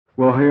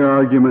We'll hear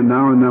argument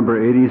now in number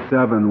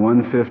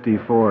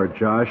 87-154,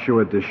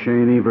 Joshua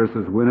DeShaney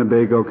versus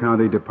Winnebago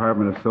County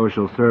Department of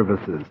Social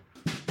Services.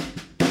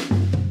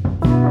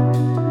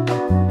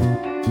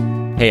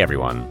 Hey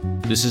everyone,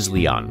 this is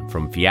Leon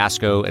from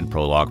Fiasco and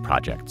Prologue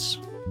Projects.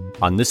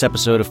 On this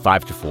episode of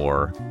 5 to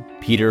 4,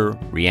 Peter,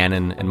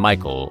 Rhiannon, and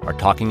Michael are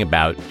talking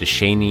about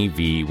DeShaney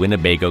v.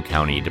 Winnebago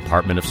County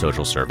Department of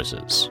Social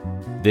Services.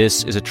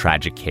 This is a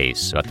tragic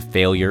case about the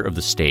failure of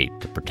the state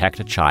to protect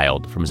a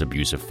child from his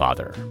abusive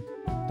father.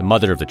 The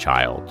mother of the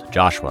child,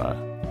 Joshua,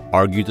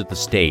 argued that the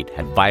state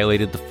had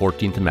violated the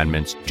 14th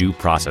Amendment's Due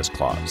Process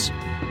Clause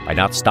by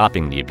not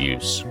stopping the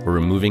abuse or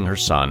removing her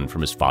son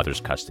from his father's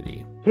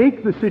custody.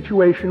 Take the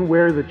situation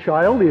where the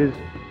child is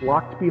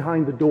locked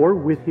behind the door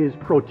with his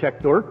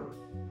protector,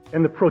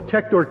 and the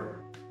protector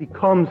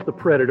becomes the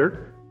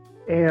predator,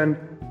 and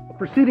a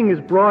proceeding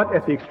is brought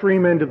at the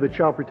extreme end of the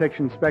child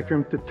protection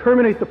spectrum to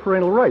terminate the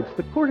parental rights.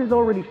 The court has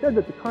already said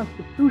that the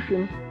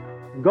Constitution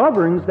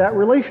governs that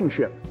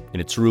relationship. In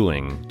its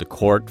ruling, the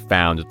court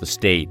found that the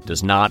state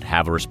does not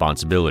have a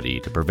responsibility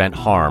to prevent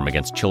harm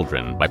against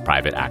children by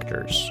private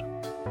actors.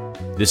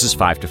 This is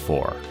 5 to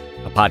 4,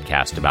 a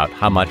podcast about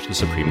how much the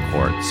Supreme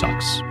Court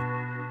sucks.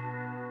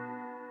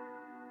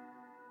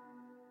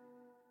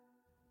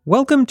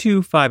 Welcome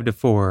to 5 to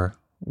 4,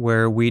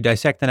 where we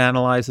dissect and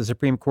analyze the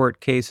Supreme Court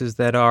cases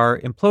that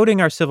are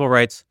imploding our civil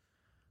rights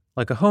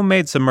like a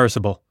homemade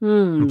submersible,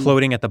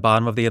 imploding at the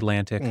bottom of the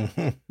Atlantic.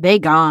 They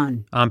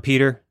gone. I'm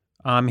Peter.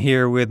 I'm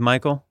here with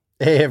Michael.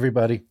 Hey,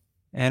 everybody.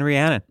 And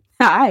Rhiannon.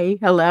 Hi.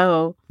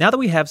 Hello. Now that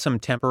we have some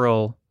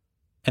temporal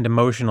and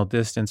emotional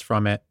distance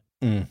from it,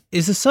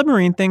 is the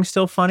submarine thing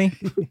still funny?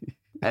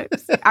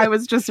 I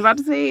was just about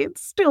to say,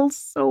 it's still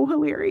so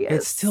hilarious.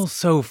 It's still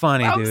so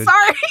funny, dude. I'm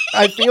sorry.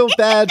 I feel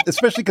bad,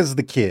 especially because of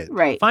the kid.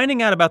 Right.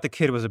 Finding out about the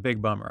kid was a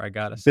big bummer, I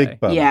gotta say.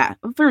 Big bummer. Yeah,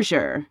 for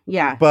sure.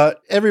 Yeah.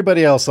 But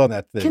everybody else on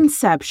that thing.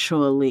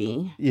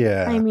 Conceptually.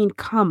 Yeah. I mean,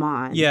 come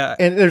on. Yeah.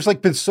 And there's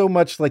been so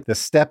much the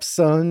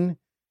stepson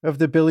of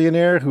the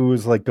billionaire who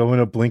was going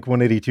to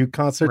Blink-182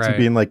 concerts and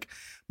being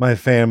my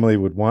family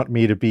would want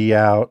me to be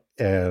out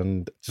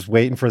and just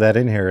waiting for that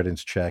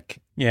inheritance check.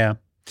 Yeah.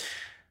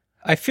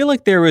 I feel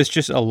like there was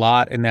just a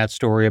lot in that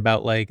story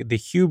about the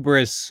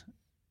hubris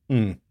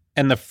and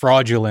the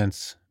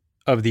fraudulence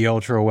of the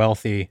ultra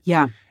wealthy.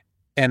 Yeah.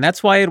 And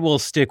that's why it will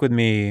stick with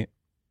me,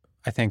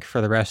 I think, for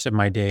the rest of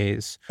my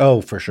days.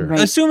 Oh, for sure. Right.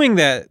 Assuming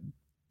that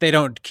they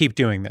don't keep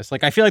doing this.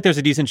 I feel like there's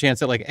a decent chance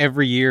that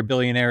every year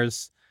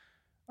billionaires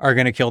are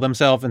going to kill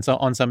themselves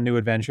on some new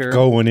adventure.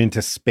 Going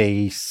into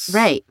space.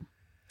 Right.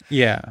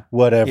 Yeah.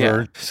 Whatever.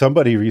 Yeah.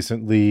 Somebody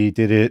recently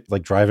did it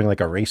driving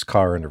a race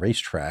car in a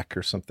racetrack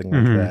or something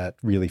like that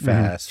really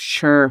fast.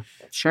 Sure.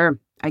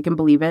 I can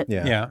believe it.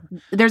 Yeah.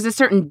 There's a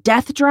certain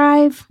death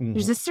drive.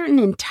 There's a certain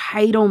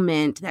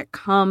entitlement that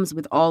comes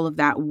with all of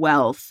that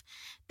wealth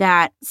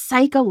that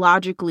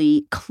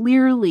psychologically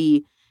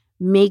clearly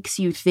makes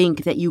you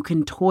think that you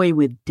can toy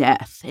with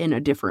death in a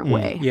different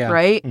way,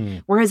 right?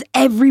 Whereas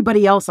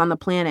everybody else on the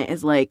planet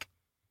is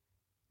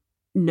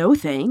no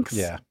thanks.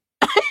 Yeah.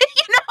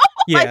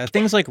 Yeah,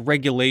 things like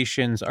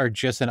regulations are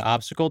just an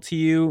obstacle to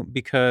you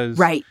because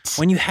right.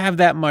 when you have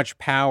that much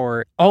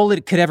power, all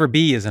it could ever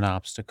be is an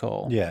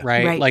obstacle. Yeah.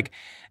 Right?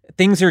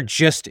 Things are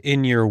just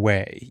in your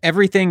way.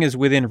 Everything is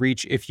within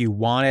reach if you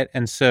want it.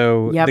 And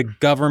so the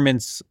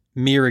government's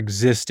mere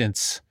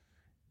existence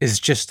is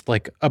just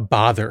a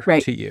bother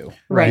to you.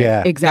 Right.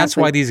 Yeah. Exactly. That's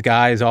why these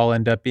guys all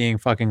end up being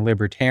fucking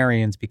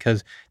libertarians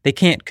because they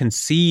can't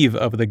conceive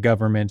of the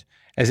government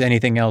as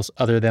anything else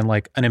other than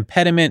an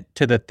impediment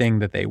to the thing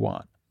that they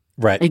want.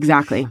 Right.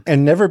 Exactly.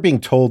 And never being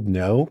told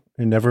no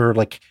and never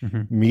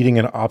meeting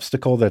an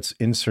obstacle that's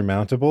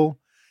insurmountable.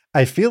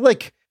 I feel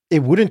it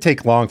wouldn't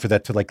take long for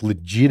that to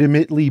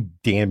legitimately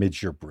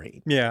damage your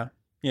brain. Yeah.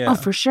 Yeah. Oh,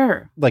 for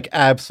sure.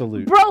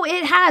 Absolutely. Bro,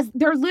 it has.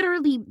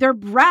 They're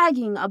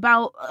bragging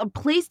about a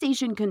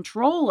PlayStation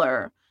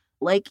controller.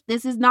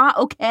 This is not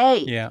okay.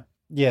 Yeah.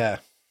 Yeah.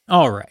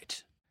 All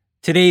right.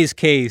 Today's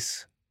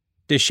case,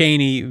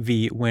 DeShaney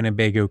v.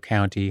 Winnebago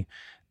County.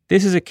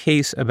 This is a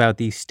case about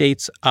the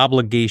state's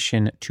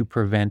obligation to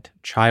prevent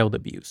child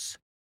abuse.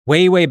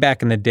 Way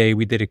back in the day,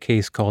 we did a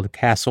case called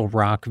Castle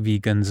Rock v.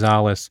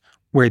 Gonzalez,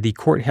 where the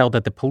court held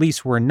that the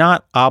police were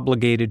not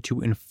obligated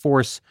to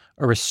enforce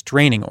a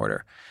restraining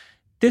order.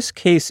 This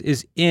case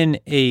is in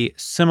a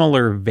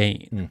similar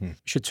vein.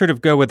 Should sort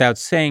of go without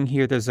saying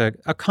here, there's a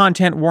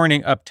content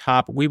warning up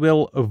top. We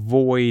will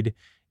avoid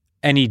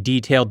any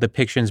detailed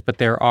depictions, but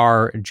there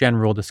are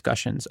general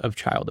discussions of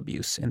child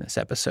abuse in this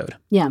episode.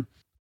 Yeah.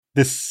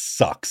 This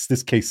sucks.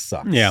 This case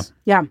sucks. Yeah.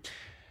 Yeah.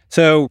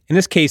 So in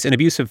this case, an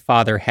abusive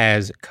father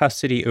has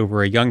custody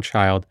over a young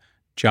child,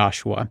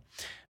 Joshua.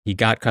 He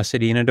got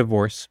custody in a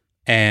divorce.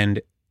 And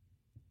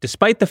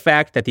despite the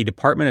fact that the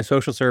Department of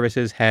Social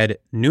Services had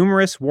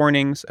numerous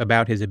warnings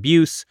about his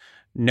abuse,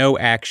 no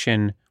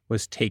action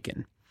was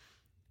taken.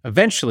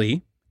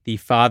 Eventually, the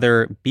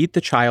father beat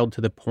the child to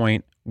the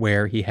point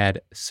where he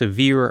had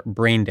severe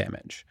brain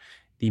damage.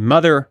 The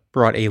mother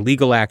brought a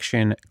legal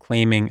action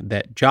claiming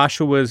that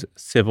Joshua's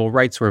civil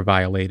rights were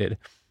violated.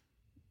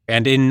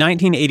 And in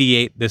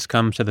 1988, this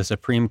comes to the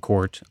Supreme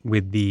Court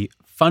with the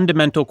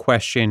fundamental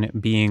question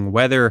being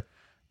whether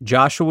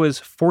Joshua's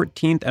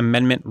 14th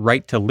Amendment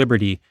right to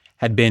liberty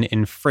had been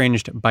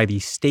infringed by the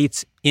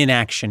state's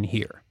inaction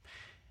here.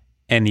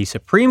 And the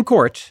Supreme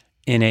Court,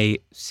 in a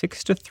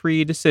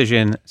 6-3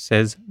 decision,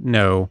 says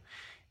no,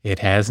 it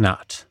has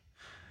not.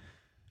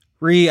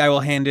 Ree, I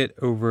will hand it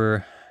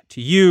over to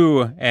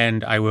you,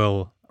 and I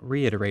will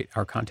reiterate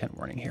our content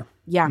warning here.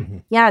 Yeah.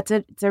 Yeah,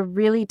 it's a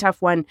really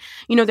tough one.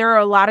 You know, there are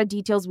a lot of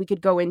details we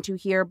could go into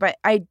here, but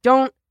I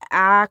don't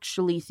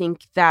actually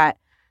think that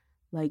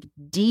like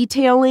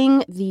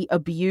detailing the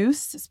abuse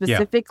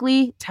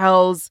specifically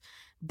tells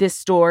this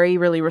story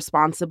really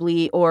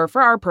responsibly, or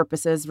for our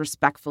purposes,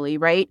 respectfully,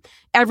 right?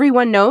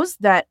 Everyone knows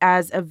that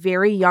as a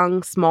very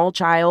young, small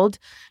child,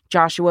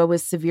 Joshua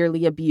was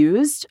severely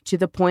abused to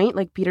the point,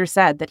 like Peter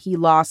said, that he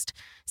lost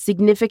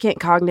significant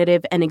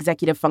cognitive and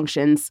executive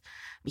functions.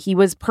 He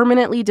was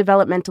permanently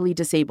developmentally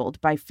disabled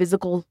by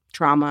physical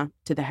trauma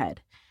to the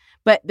head.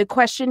 But the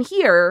question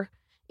here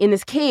in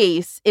this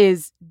case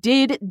is,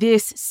 did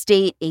this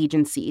state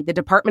agency, the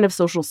Department of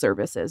Social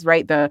Services,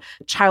 right, the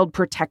Child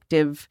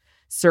Protective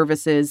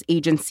Services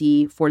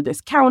agency for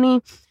this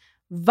county,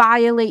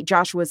 violate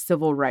Joshua's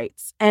civil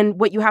rights? And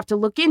what you have to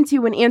look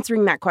into when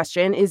answering that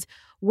question is,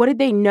 what did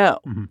they know,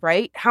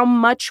 right? How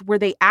much were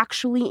they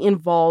actually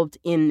involved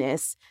in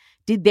this?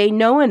 Did they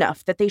know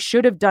enough that they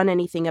should have done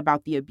anything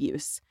about the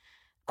abuse?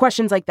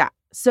 Questions like that.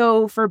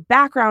 So for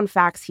background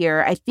facts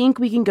here, I think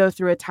we can go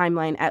through a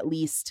timeline at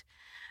least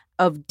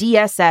of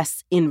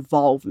DSS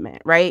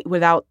involvement, right?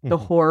 Without the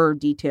horror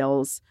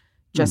details,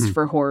 just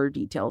for horror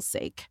details'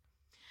 sake.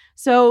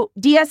 So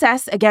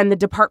DSS, again, the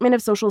Department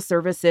of Social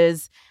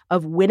Services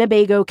of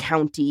Winnebago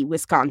County,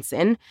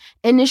 Wisconsin,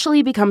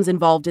 initially becomes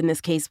involved in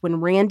this case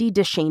when Randy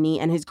DeShaney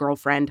and his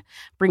girlfriend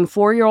bring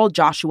 4-year-old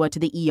Joshua to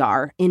the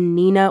ER in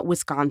Neenah,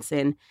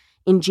 Wisconsin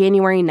in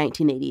January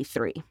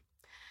 1983.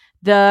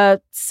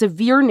 The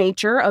severe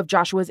nature of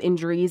Joshua's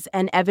injuries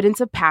and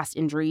evidence of past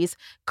injuries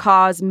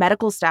cause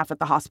medical staff at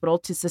the hospital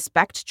to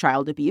suspect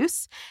child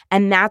abuse,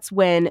 and that's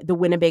when the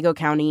Winnebago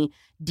County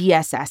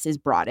DSS is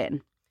brought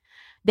in.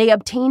 They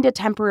obtained a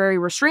temporary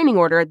restraining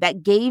order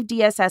that gave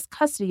DSS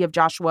custody of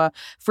Joshua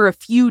for a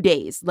few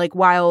days, like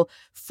while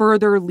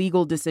further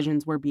legal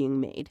decisions were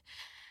being made.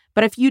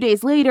 But a few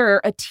days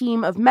later, a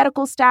team of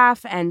medical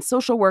staff and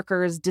social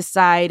workers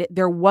decide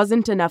there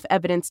wasn't enough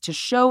evidence to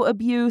show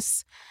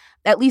abuse,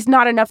 at least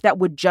not enough that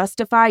would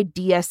justify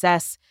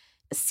DSS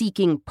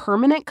seeking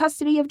permanent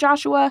custody of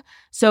Joshua.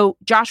 So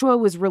Joshua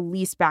was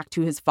released back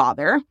to his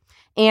father,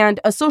 and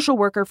a social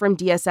worker from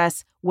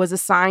DSS was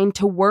assigned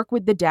to work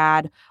with the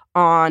dad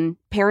on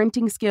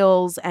parenting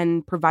skills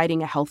and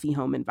providing a healthy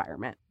home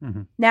environment.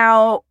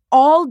 Now,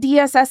 all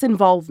DSS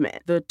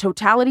involvement, the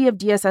totality of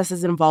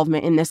DSS's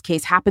involvement in this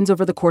case happens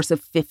over the course of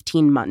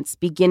 15 months,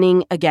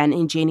 beginning again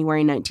in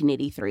January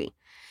 1983.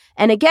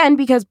 And again,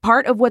 because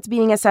part of what's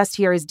being assessed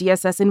here is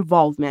DSS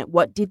involvement.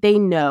 What did they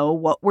know?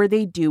 What were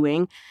they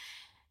doing?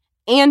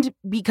 And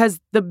because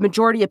the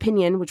majority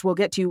opinion, which we'll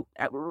get to,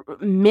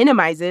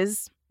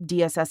 minimizes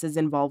DSS's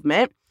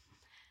involvement,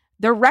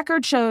 the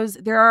record shows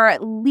there are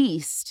at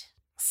least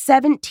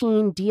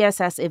 17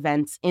 DSS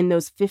events in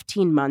those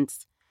 15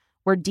 months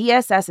where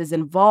DSS is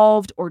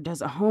involved or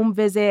does a home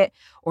visit,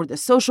 or the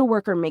social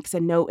worker makes a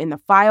note in the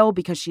file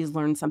because she's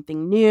learned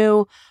something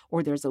new,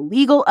 or there's a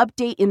legal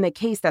update in the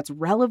case that's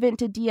relevant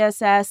to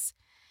DSS.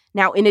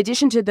 Now, in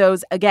addition to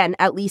those, again,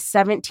 at least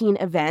 17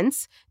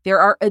 events, there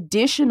are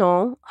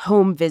additional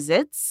home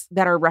visits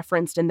that are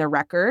referenced in the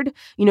record.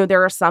 You know,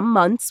 there are some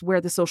months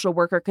where the social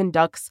worker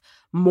conducts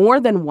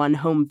more than one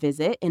home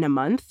visit in a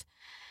month.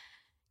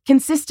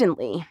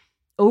 Consistently,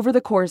 over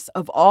the course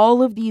of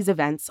all of these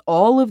events,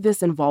 all of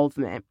this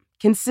involvement,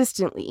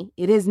 consistently,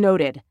 it is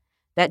noted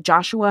that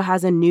Joshua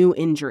has a new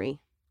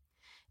injury.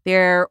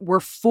 There were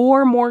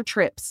 4 more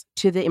trips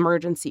to the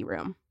emergency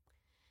room.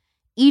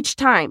 Each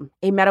time,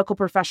 a medical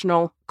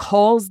professional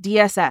calls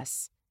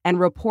DSS and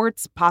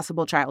reports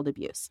possible child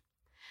abuse.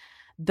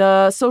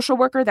 The social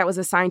worker that was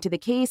assigned to the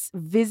case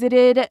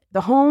visited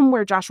the home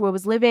where Joshua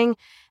was living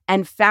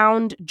and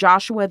found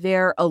Joshua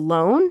there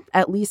alone,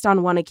 at least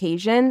on one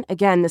occasion.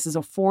 Again, this is a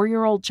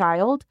 4-year-old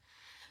child.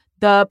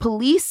 The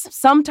police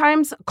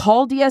sometimes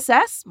call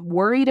DSS,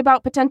 worried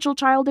about potential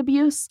child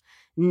abuse.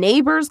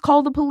 Neighbors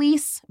call the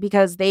police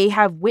because they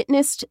have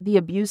witnessed the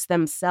abuse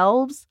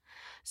themselves.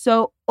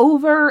 So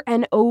over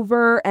and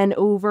over and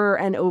over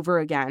and over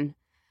again,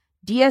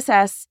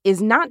 DSS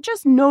is not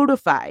just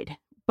notified,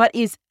 but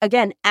is,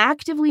 again,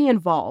 actively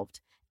involved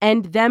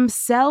and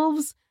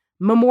themselves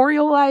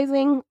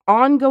memorializing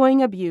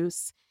ongoing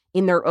abuse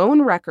in their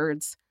own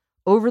records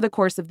over the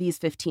course of these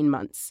 15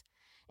 months.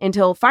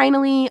 Until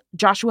finally,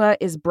 Joshua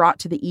is brought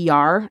to the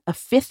ER a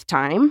 5th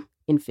time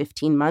in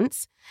 15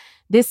 months,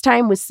 this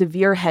time with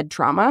severe head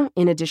trauma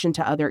in addition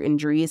to other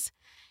injuries.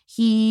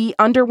 He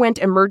underwent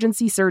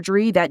emergency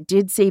surgery that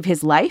did save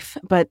his life,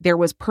 but there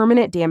was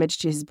permanent damage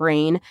to his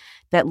brain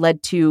that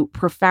led to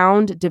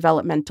profound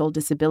developmental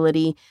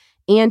disability,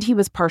 and he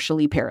was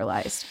partially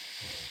paralyzed.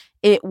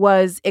 It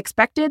was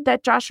expected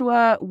that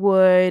Joshua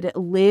would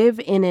live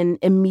in an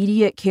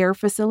immediate care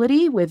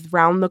facility with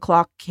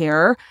round-the-clock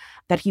care,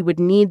 that he would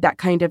need that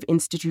kind of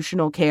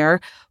institutional care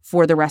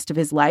for the rest of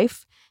his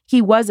life.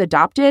 He was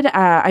adopted,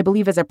 I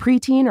believe, as a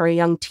preteen or a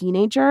young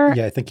teenager.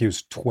 Yeah, I think he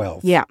was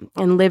 12. Yeah,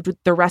 and lived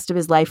the rest of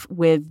his life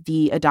with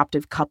the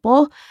adoptive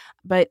couple.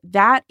 But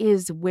that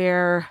is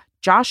where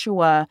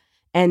Joshua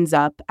ends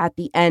up at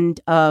the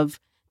end of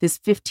this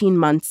 15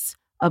 months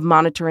of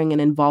monitoring and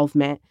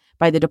involvement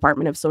by the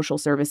Department of Social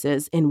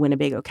Services in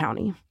Winnebago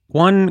County.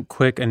 One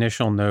quick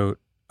initial note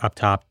up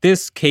top.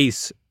 This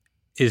case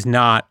is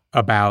not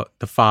about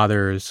the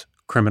father's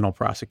criminal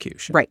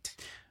prosecution. Right.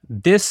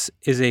 This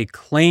is a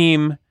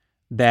claim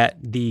that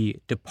the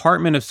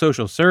Department of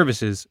Social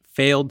Services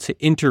failed to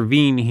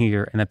intervene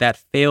here, and that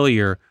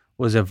failure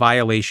was a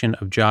violation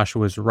of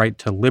Joshua's right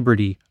to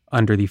liberty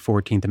under the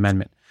 14th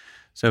Amendment.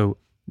 So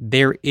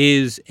there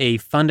is a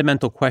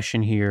fundamental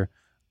question here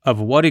of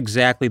what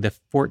exactly the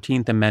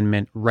 14th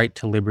Amendment right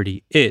to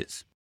liberty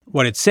is.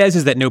 What it says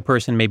is that no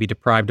person may be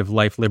deprived of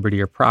life, liberty,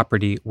 or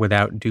property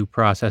without due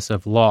process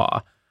of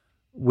law.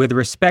 With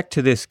respect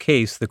to this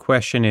case, the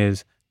question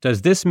is,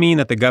 does this mean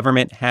that the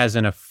government has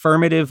an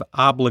affirmative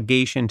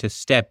obligation to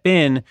step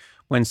in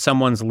when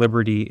someone's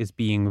liberty is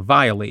being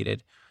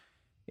violated?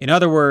 In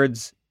other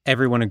words,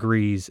 everyone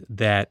agrees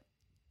that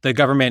the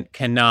government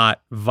cannot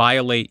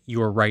violate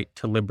your right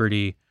to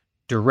liberty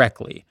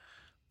directly.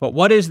 But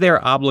what is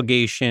their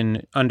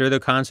obligation under the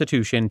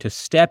Constitution to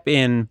step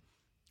in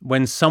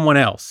when someone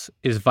else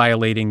is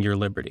violating your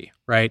liberty,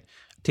 right?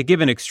 To give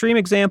an extreme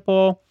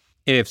example,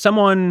 if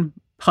someone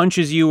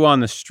punches you on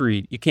the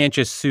street, you can't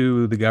just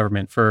sue the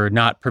government for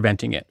not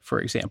preventing it,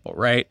 for example,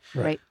 right?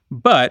 Right.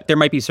 But there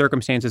might be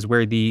circumstances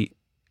where the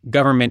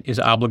government is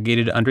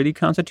obligated under the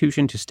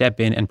Constitution to step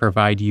in and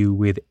provide you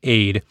with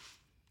aid.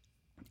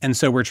 And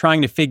so we're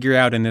trying to figure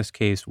out in this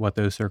case what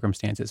those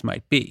circumstances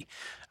might be.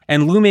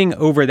 And looming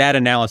over that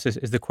analysis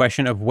is the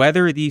question of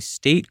whether the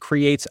state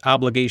creates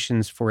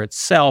obligations for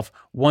itself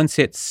once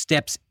it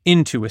steps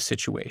into a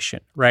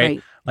situation,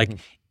 right? Like,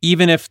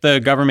 even if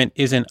the government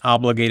isn't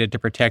obligated to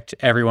protect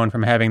everyone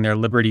from having their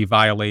liberty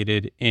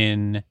violated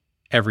in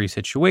every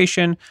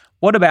situation,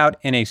 what about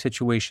in a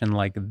situation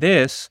like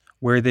this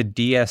where the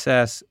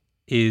DSS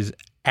is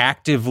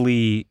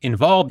actively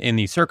involved in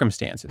these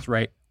circumstances,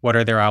 right? What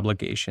are their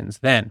obligations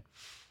then?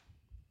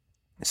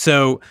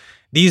 So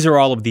these are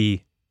all of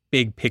the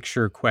big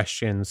picture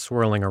questions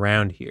swirling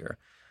around here.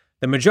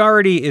 The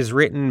majority is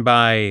written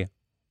by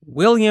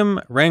William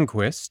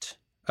Rehnquist,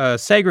 a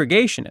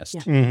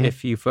segregationist,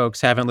 if you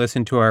folks haven't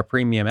listened to our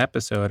premium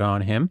episode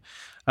on him.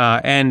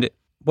 And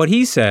what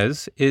he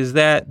says is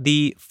that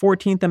the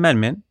 14th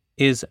Amendment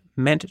is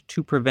meant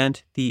to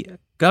prevent the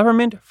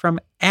government from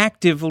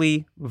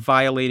actively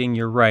violating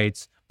your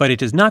rights, but it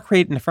does not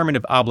create an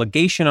affirmative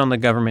obligation on the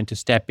government to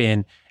step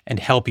in and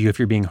help you if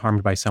you're being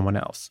harmed by someone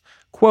else.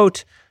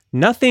 Quote,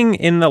 "Nothing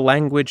in the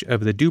language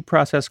of the Due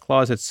Process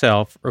Clause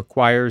itself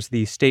requires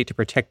the state to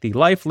protect the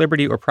life,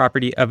 liberty, or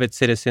property of its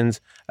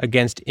citizens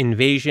against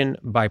invasion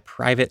by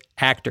private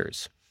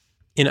actors."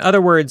 In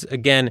other words,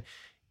 again,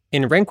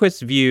 in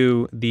Rehnquist's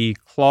view, the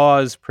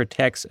clause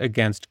protects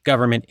against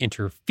government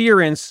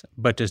interference,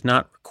 but does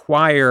not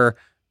require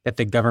that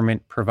the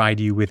government provide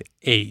you with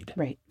aid.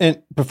 Right.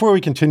 And before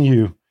we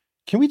continue,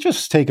 can we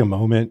just take a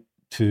moment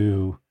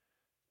to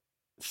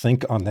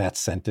think on that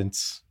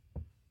sentence?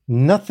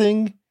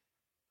 Nothing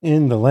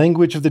in the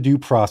language of the Due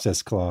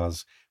Process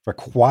Clause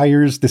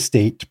requires the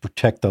state to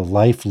protect the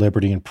life,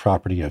 liberty, and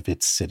property of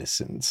its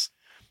citizens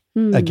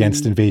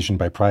against invasion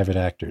by private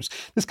actors.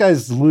 This guy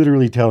is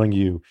literally telling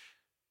you,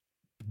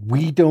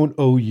 we don't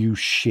owe you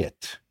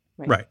shit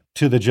Right.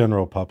 to the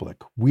general public.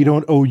 We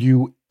don't owe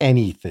you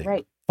anything.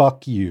 Right.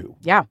 Fuck you.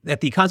 Yeah. That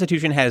the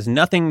Constitution has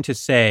nothing to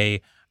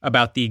say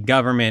about the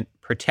government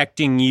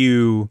protecting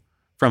you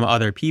from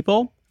other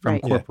people, from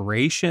Right.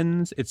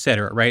 corporations, et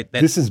cetera, right?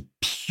 This is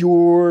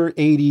pure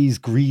 80s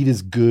greed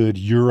is good.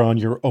 You're on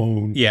your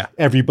own. Yeah.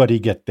 Everybody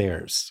get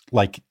theirs.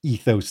 Like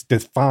ethos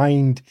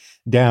defined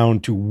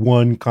down to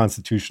one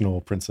constitutional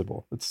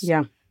principle. It's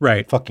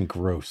Right. fucking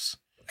gross.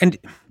 And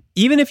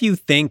even if you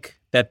think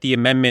that the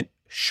amendment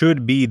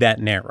should be that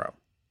narrow,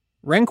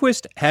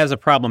 Rehnquist has a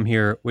problem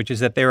here, which is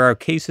that there are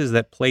cases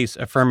that place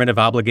affirmative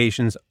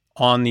obligations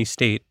on the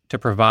state to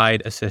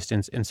provide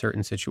assistance in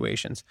certain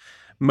situations.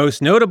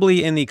 Most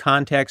notably in the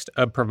context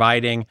of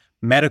providing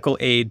medical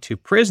aid to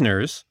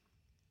prisoners,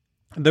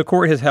 the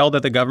court has held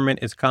that the government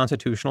is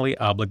constitutionally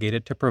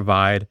obligated to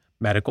provide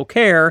medical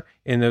care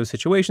in those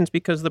situations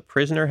because the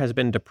prisoner has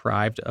been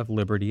deprived of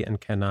liberty and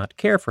cannot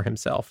care for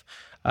himself.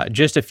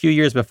 Just a few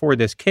years before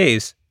this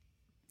case,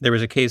 there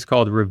was a case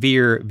called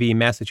Revere v.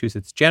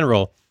 Massachusetts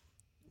General,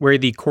 where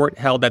the court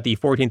held that the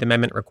 14th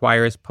Amendment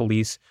requires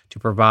police to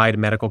provide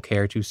medical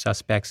care to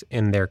suspects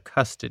in their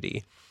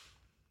custody.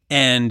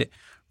 And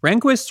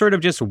Rehnquist sort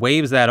of just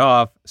waves that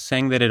off,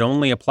 saying that it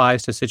only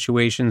applies to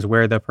situations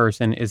where the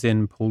person is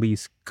in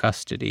police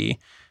custody,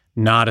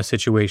 not a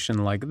situation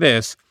like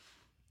this.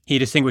 He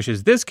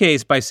distinguishes this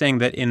case by saying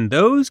that in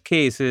those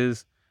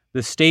cases,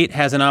 the state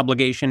has an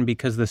obligation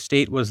because the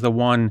state was the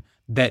one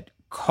that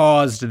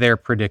caused their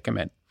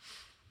predicament.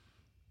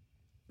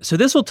 So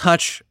this will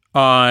touch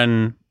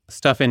on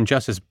stuff in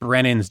Justice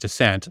Brennan's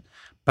dissent,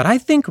 but I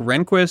think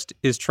Rehnquist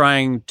is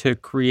trying to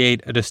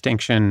create a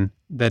distinction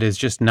that is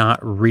just not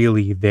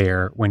really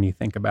there when you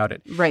think about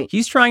it. Right.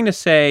 He's trying to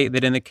say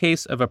that in the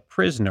case of a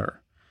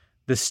prisoner,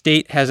 the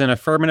state has an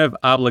affirmative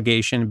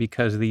obligation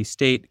because the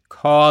state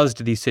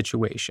caused the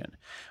situation.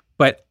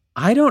 But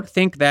I don't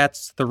think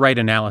that's the right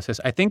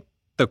analysis. I think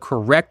the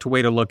correct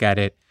way to look at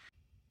it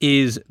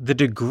is the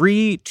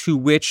degree to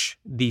which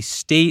the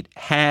state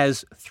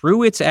has,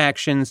 through its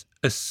actions,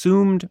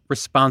 assumed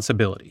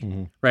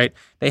responsibility, right?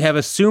 They have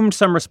assumed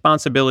some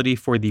responsibility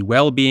for the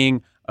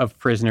well-being of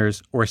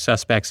prisoners or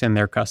suspects in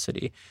their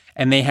custody.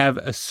 And they have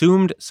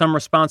assumed some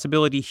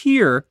responsibility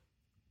here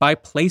by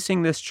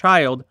placing this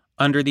child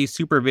under the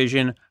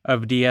supervision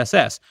of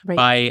DSS,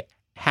 by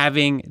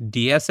having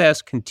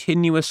DSS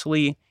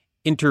continuously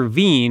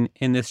intervene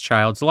in this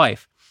child's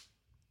life.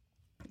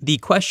 The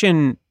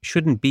question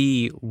shouldn't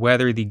be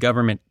whether the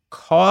government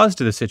caused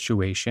the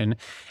situation.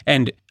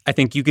 And I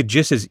think you could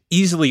just as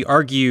easily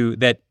argue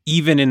that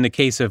even in the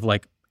case of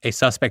like a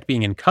suspect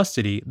being in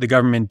custody, the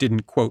government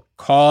didn't, quote,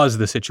 cause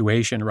the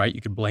situation, right? You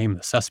could blame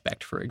the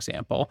suspect, for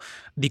example.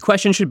 The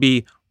question should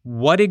be,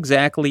 what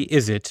exactly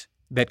is it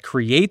that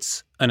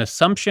creates an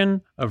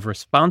assumption of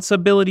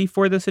responsibility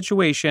for the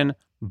situation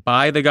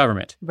by the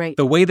government? Right.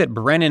 The way that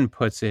Brennan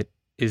puts it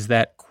is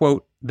that,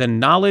 quote, the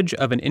knowledge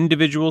of an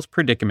individual's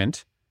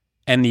predicament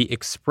and the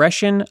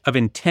expression of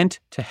intent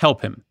to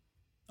help him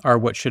are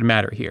what should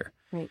matter here.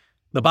 Right.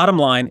 The bottom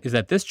line is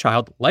that this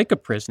child, like a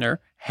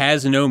prisoner,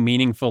 has no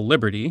meaningful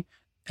liberty,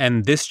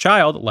 and this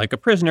child, like a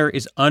prisoner,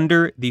 is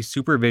under the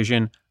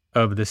supervision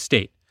of the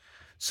state.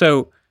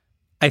 So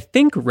I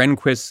think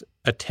Rehnquist's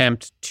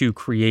attempt to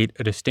create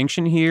a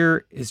distinction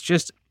here is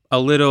just a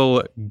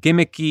little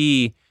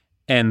gimmicky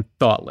and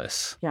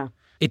thoughtless. Yeah.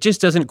 It just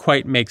doesn't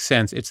quite make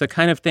sense. It's the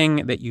kind of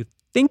thing that you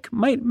think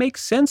might make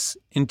sense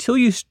until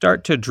you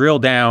start to drill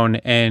down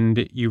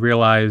and you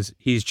realize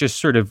he's just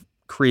sort of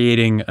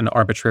creating an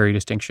arbitrary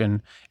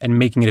distinction and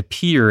making it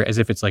appear as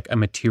if it's like a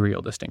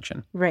material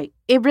distinction. Right.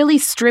 It really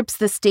strips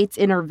the state's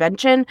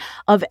intervention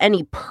of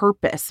any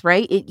purpose,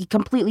 right? It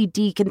completely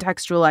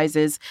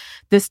decontextualizes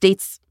the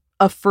state's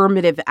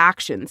affirmative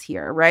actions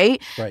here,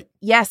 right? Right.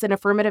 Yes, an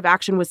affirmative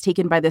action was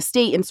taken by the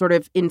state in sort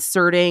of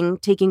inserting,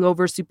 taking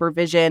over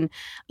supervision,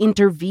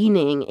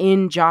 intervening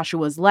in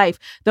Joshua's life.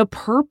 The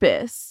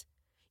purpose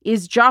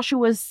is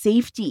Joshua's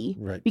safety,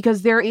 Right.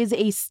 because there is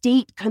a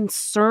state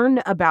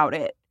concern about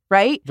it.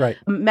 Right? Right.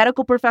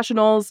 Medical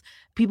professionals,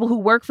 people who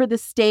work for the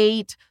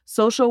state,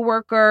 social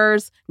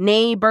workers,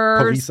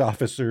 neighbors,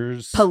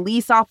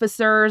 Police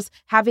officers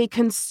have a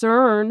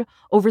concern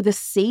over the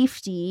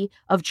safety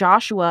of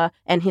Joshua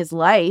and his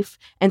life.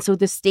 And so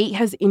the state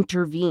has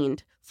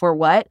intervened for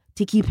what?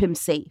 To keep him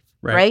safe.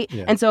 Right?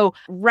 Yeah. And so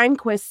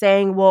Rehnquist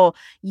saying, well,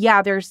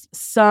 yeah, there's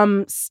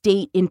some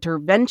state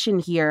intervention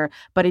here,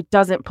 but it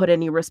doesn't put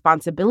any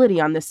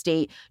responsibility on the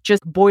state,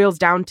 just boils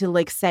down to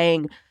like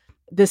saying,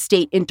 the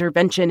state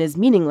intervention is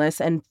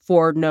meaningless and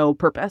for no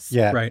purpose.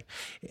 Yeah. Right.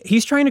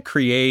 He's trying to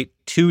create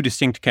two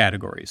distinct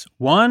categories.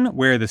 One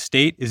where the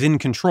state is in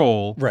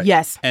control. Right.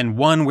 Yes. And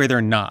one where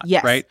they're not.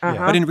 Yes. Right.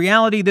 Uh-huh. But in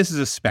reality, this is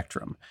a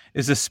spectrum.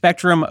 It's a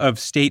spectrum of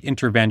state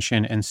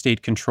intervention and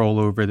state control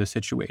over the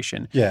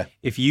situation. Yeah.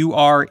 If you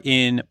are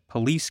in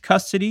police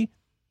custody,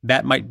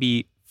 that might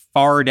be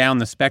far down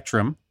the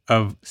spectrum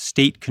of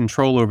state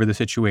control over the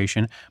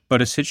situation, but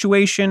a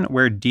situation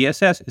where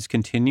DSS is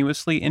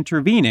continuously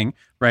intervening,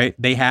 right?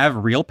 They have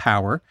real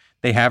power,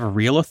 they have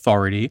real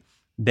authority,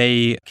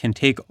 they can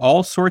take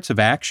all sorts of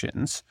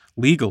actions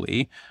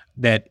legally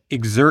that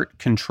exert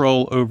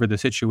control over the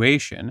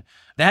situation.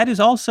 That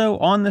is also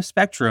on the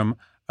spectrum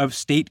of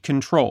state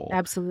control.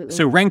 Absolutely.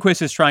 So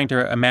Rehnquist is trying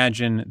to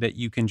imagine that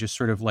you can just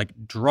sort of like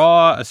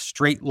draw a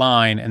straight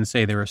line and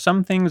say there are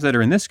some things that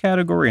are in this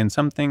category and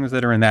some things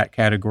that are in that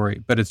category,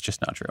 but it's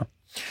just not true.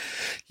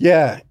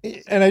 Yeah.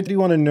 And I do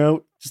want to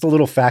note just a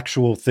little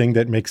factual thing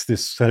that makes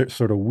this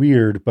sort of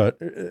weird, but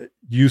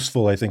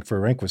useful, I think,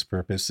 for Rehnquist's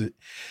purpose.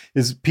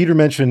 Is Peter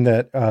mentioned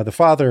that the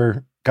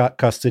father got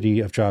custody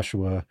of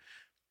Joshua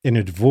in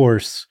a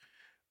divorce.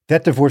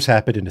 That divorce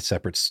happened in a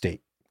separate state.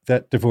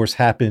 That divorce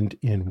happened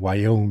in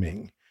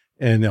Wyoming,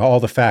 and all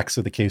the facts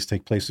of the case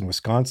take place in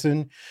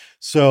Wisconsin.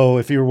 So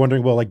if you were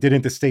wondering, well, like,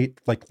 didn't the state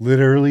like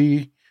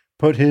literally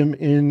put him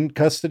in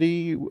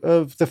custody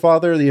of the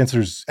father? The answer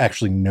is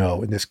actually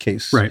no in this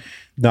case. Right.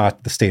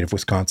 Not the state of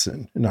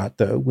Wisconsin, not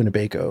the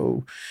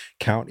Winnebago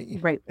County.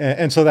 Right.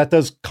 And so that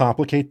does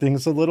complicate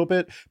things a little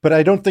bit, but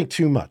I don't think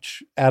too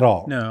much at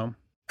all. No,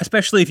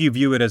 especially if you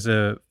view it as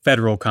a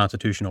federal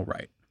constitutional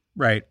right,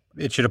 right?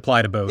 It should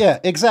apply to both. Yeah,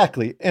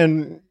 exactly.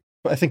 And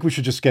I think we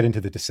should just get into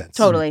the dissents.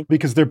 Totally.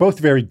 Because they're both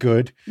very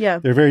good. Yeah.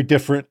 They're very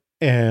different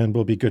and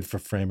will be good for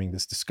framing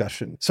this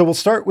discussion. So we'll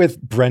start with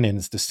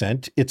Brennan's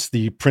dissent. It's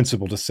the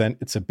principal dissent.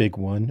 It's a big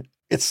one.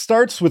 It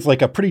starts with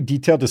like a pretty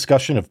detailed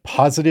discussion of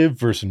positive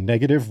versus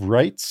negative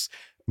rights,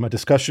 a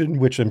discussion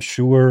which I'm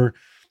sure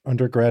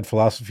undergrad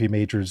philosophy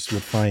majors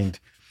would find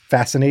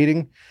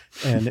fascinating,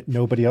 and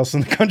nobody else in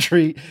the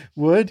country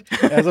would.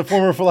 As a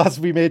former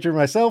philosophy major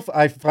myself,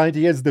 I find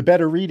he has the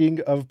better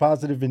reading of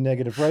positive and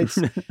negative rights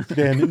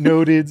than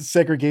noted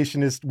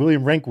segregationist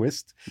William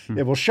Rehnquist.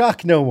 It will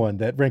shock no one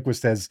that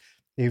Rehnquist has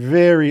a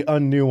very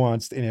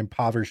unnuanced and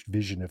impoverished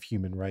vision of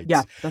human rights.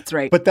 Yeah, that's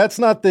right. But that's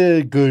not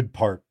the good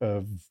part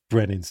of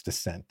Brennan's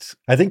dissent.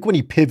 I think when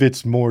he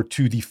pivots more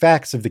to the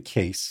facts of the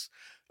case,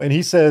 and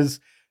he says,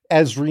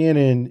 as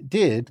Rhiannon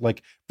did,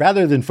 like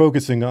rather than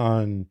focusing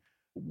on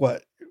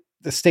what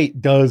the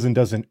state does and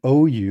doesn't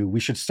owe you, we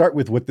should start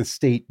with what the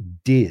state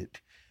did,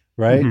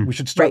 right? We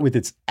should start with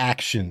its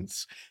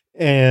actions,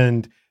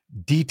 and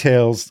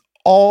details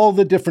all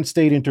the different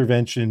state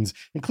interventions,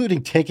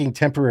 including taking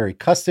temporary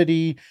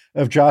custody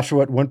of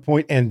Joshua at one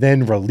point and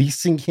then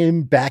releasing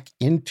him back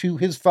into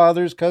his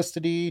father's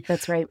custody.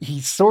 That's right.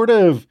 He sort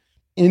of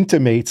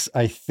intimates,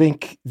 I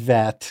think,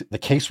 that the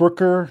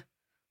caseworker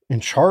in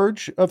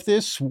charge of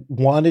this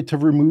wanted to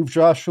remove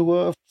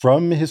Joshua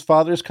from his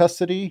father's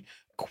custody,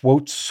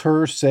 quotes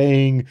her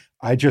saying,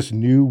 I just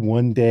knew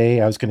one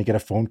day I was going to get a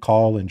phone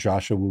call and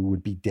Joshua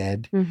would be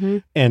dead,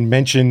 and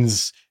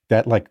mentions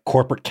that like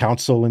corporate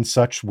counsel and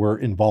such were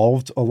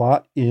involved a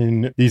lot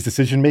in these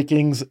decision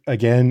makings.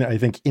 Again, I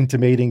think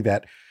intimating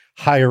that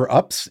higher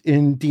ups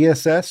in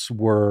DSS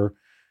were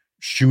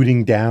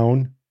shooting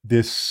down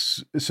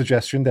this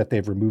suggestion that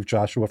they've removed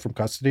Joshua from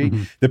custody.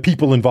 The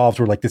people involved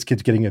were like, this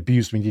kid's getting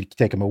abused, we need to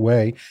take him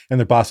away. And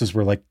their bosses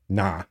were like,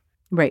 nah.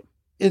 Right.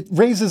 It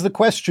raises the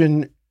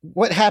question,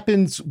 what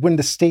happens when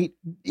the state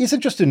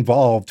isn't just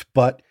involved,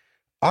 but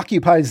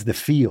occupies the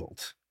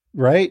field,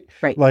 right?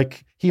 Right.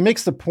 Like he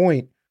makes the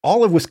point,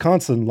 all of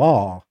Wisconsin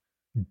law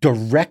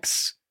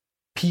directs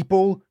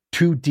people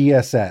to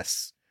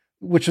DSS,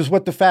 which is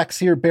what the facts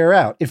here bear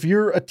out. If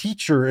you're a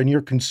teacher and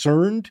you're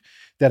concerned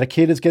that a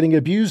kid is getting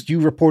abused, you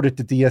report it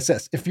to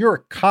DSS. If you're a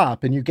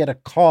cop and you get a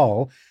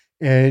call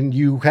and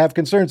you have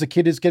concerns a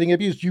kid is getting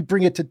abused, you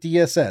bring it to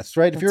DSS,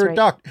 right? If you're a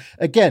doctor,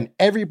 again,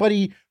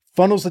 everybody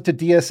funnels it to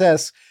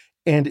DSS.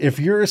 And if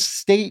you're a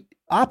state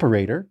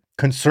operator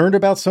concerned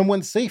about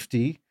someone's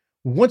safety,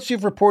 once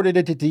you've reported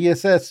it to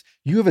DSS,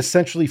 you have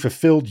essentially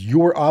fulfilled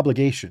your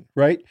obligation,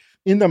 right?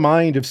 In the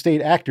mind of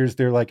state actors,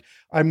 they're like,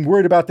 I'm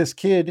worried about this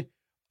kid.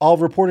 I'll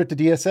report it to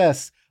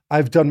DSS.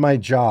 I've done my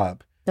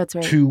job. That's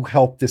right. To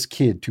help this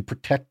kid, to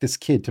protect this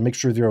kid, to make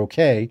sure they're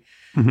okay.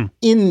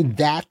 In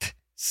that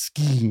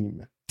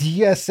scheme,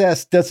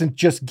 DSS doesn't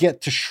just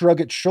get to shrug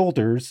its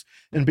shoulders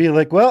and be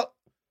like, well,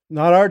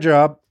 not our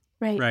job.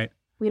 Right.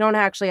 We don't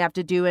actually have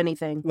to do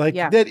anything. Like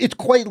that, it's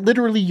quite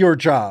literally your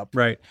job.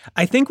 Right.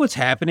 I think what's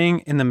happening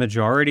in the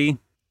majority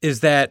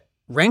is that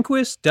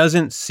Rehnquist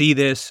doesn't see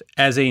this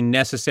as a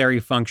necessary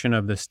function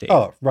of the state.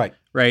 Oh, right.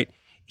 Right.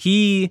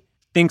 He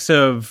thinks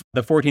of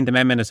the 14th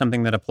Amendment as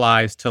something that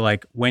applies to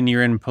like when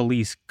you're in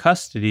police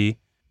custody,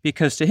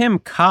 because to him,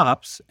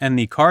 cops and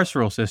the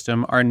carceral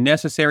system are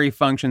necessary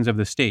functions of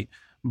the state.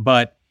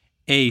 But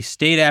a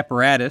state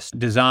apparatus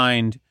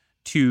designed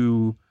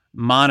to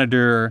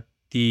monitor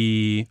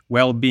the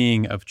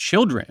well-being of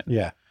children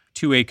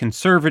to a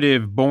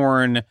conservative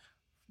born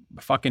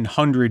fucking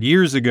 100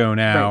 years ago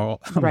now,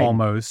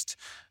 almost,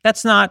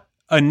 that's not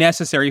a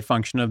necessary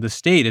function of the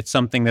state. It's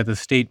something that the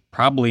state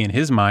probably in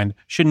his mind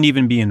shouldn't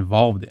even be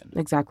involved in.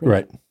 Exactly.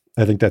 Right.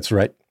 I think that's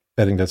right.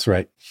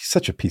 He's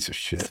such a piece of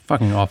shit. It's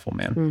fucking awful,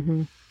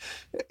 man.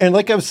 And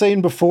like I was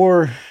saying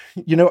before,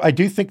 you know, I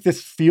do think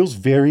this feels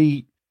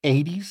very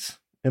 80s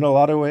in a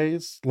lot of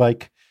ways.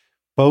 Like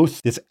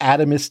both this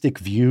atomistic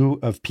view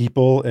of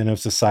people and of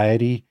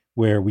society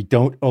where we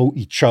don't owe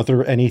each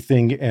other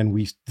anything and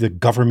the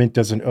government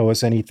doesn't owe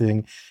us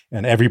anything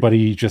and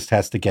everybody just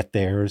has to get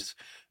theirs.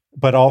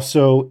 But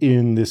also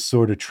in this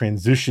sort of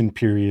transition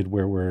period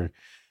where we're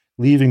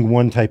leaving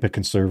one type of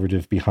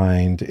conservative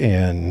behind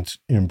and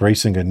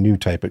embracing a new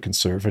type of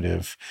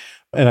conservative.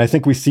 And I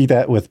think we see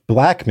that with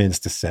Blackman's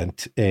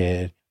dissent,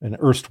 an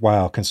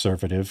erstwhile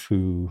conservative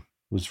who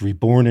was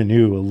reborn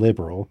anew, a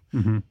liberal,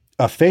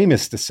 a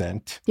famous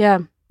dissent. Yeah.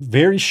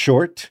 Very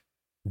short,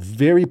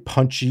 very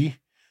punchy,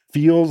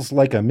 feels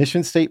like a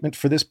mission statement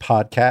for this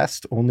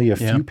podcast, only a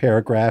few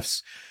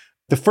paragraphs.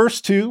 The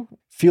first two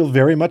feel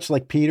very much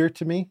like Peter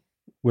to me,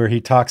 where he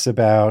talks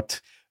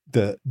about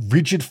the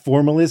rigid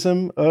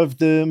formalism of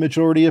the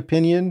majority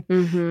opinion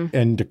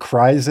and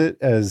decries it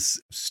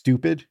as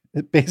stupid,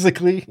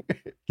 basically.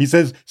 He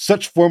says,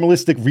 such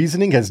formalistic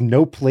reasoning has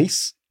no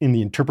place in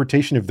the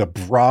interpretation of the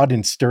broad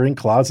and stirring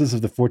clauses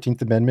of the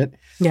 14th Amendment.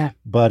 Yeah.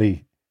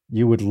 Buddy,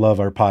 you would love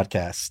our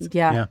podcast.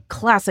 Yeah.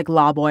 Classic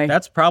law boy.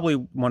 That's probably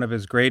one of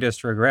his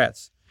greatest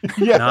regrets.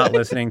 Not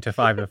listening to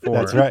 5 to 4.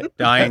 That's right.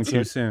 Dying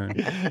too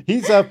soon.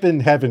 He's up in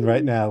heaven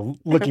right now,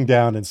 looking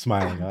down and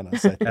smiling on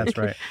us. I think. That's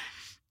right.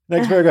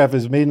 Next paragraph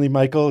is mainly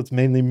Michael. It's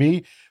mainly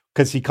me.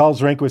 because he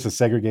calls Rehnquist a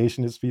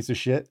segregationist piece of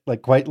shit,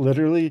 like quite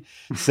literally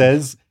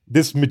says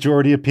this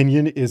majority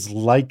opinion is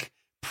like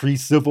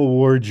pre-Civil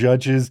War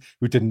judges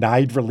who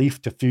denied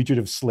relief to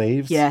fugitive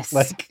slaves. Yes.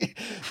 Like,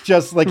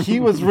 just like he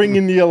was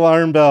ringing the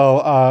alarm bell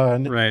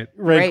on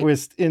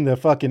Rehnquist in the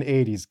fucking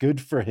 80s.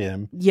 Good for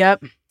him.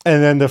 Yep.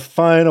 And then the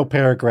final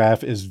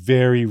paragraph is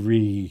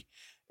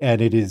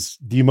and it is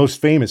the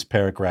most famous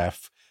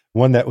paragraph,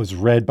 one that was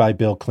read by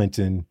Bill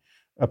Clinton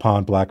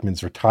upon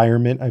Blackmun's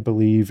retirement, I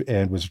believe,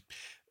 and was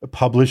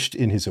published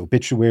in his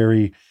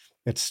obituary.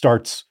 It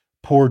starts,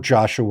 "Poor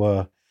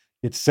Joshua."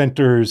 It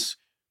centers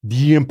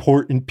the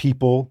important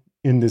people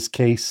in this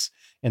case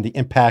and the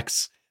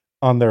impacts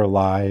on their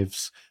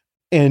lives,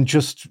 and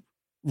just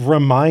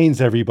reminds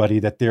everybody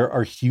that there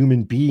are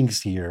human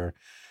beings here.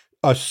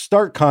 A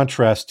stark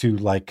contrast to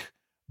like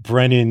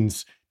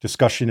Brennan's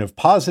discussion of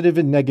positive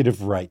and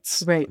negative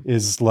rights. Right.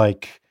 Is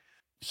like,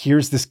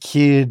 here's this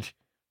kid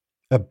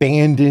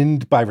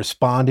abandoned by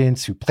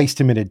respondents who placed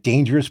him in a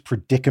dangerous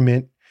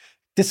predicament.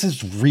 This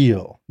is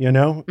real, you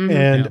know? Mm-hmm.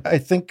 And I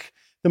think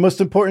the most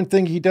important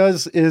thing he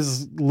does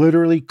is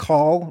literally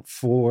call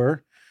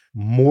for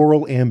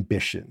moral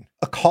ambition,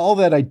 a call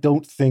that I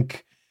don't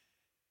think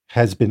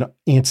has been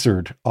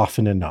answered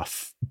often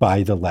enough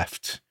by the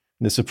left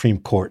in the Supreme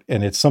Court.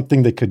 And it's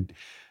something that could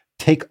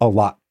take a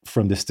lot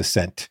from this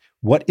dissent.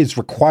 What is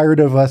required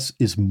of us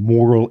is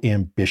moral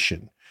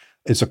ambition,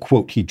 is a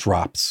quote he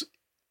drops.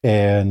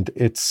 And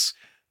it's,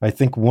 I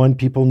think, one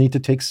people need to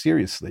take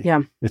seriously.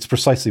 Yeah. It's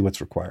precisely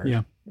what's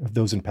required of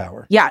those in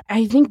power. Yeah,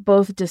 I think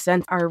both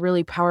dissents are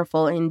really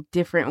powerful in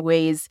different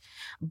ways.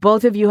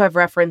 Both of you have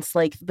referenced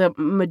like the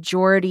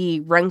majority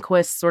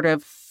Rehnquist sort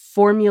of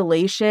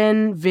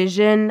formulation,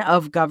 vision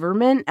of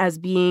government as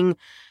being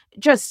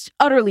just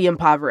utterly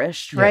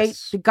impoverished, right?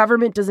 Yes. The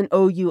government doesn't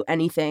owe you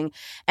anything.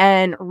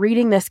 And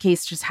reading this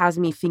case just has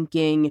me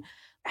thinking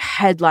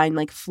headline,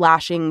 like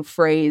flashing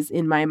phrase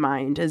in my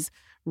mind is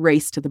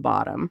race to the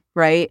bottom,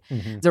 right?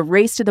 Mm-hmm. It's a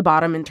race to the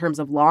bottom in terms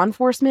of law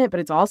enforcement,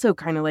 but it's also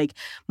kind of like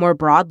more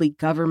broadly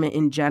government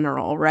in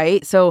general,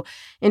 right? So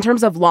in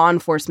terms of law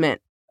enforcement,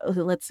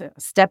 let's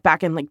step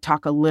back and like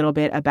talk a little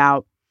bit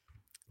about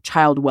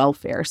child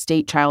welfare,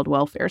 state child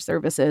welfare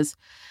services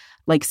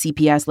like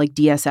CPS, like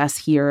DSS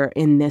here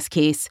in this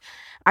case.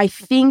 I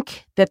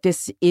think that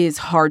this is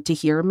hard to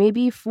hear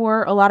maybe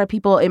for a lot of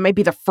people. It might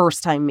be the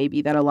first time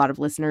maybe that a lot of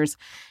listeners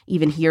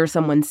even hear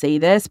someone say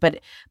this,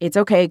 but it's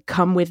okay.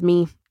 Come with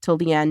me till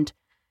the end.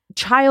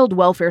 Child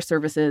welfare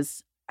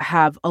services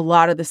have a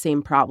lot of the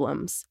same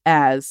problems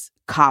as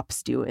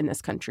cops do in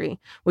this country,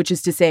 which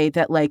is to say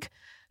that like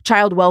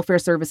child welfare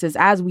services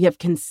as we have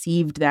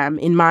conceived them,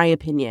 in my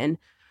opinion,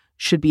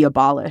 should be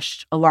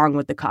abolished along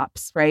with the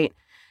cops, right?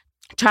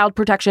 Child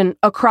protection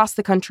across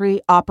the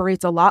country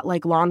operates a lot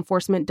like law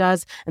enforcement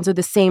does. And so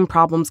the same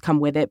problems come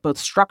with it, both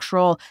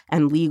structural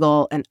and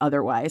legal and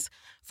otherwise.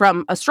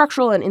 From a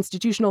structural and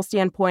institutional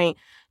standpoint,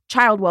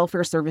 child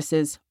welfare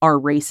services are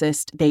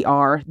racist.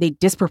 They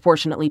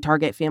disproportionately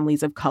target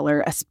families of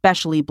color,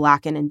 especially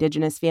Black and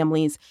Indigenous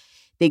families.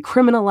 They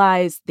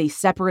criminalize, they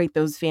separate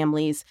those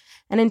families,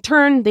 and in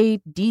turn, they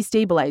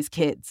destabilize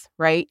kids,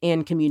 right,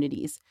 and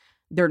communities.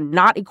 They're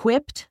not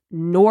equipped,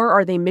 nor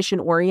are they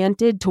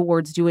mission-oriented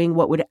towards doing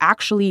what would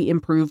actually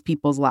improve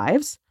people's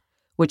lives,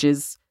 which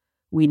is,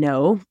 we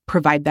know,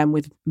 provide them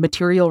with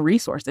material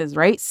resources,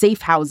 right? Safe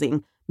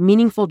housing,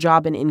 meaningful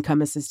job and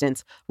income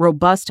assistance,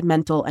 robust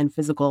mental and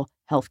physical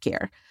health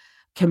care,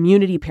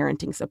 community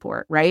parenting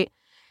support, right?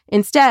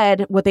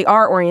 Instead, what they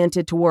are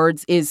oriented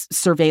towards is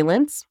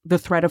surveillance, the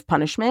threat of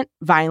punishment,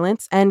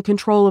 violence, and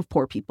control of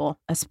poor people,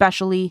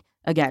 especially,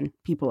 again,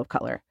 people of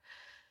color.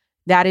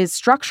 That is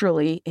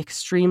structurally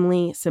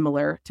extremely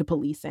similar to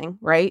policing,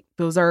 right?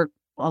 Those are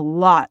a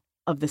lot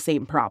of the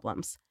same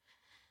problems.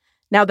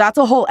 Now, that's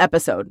a whole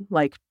episode,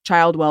 like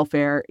child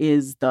welfare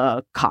is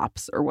the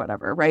cops or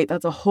whatever, right?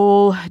 That's a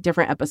whole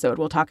different episode.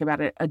 We'll talk about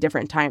it a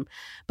different time.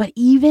 But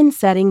even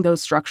setting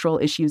those structural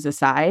issues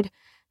aside,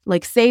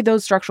 like say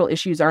those structural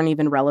issues aren't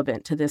even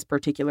relevant to this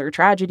particular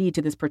tragedy,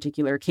 to this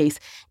particular case,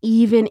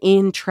 even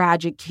in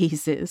tragic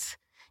cases,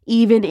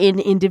 even in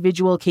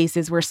individual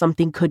cases where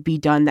something could be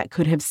done that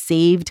could have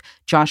saved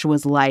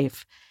Joshua's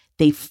life,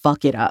 they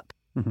fuck it up.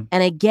 Mm-hmm.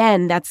 And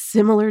again, that's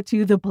similar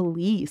to the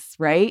police,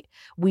 right?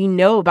 We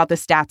know about the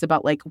stats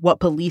about like what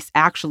police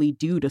actually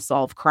do to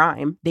solve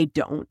crime. They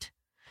don't.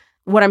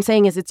 What I'm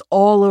saying is it's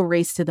all a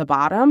race to the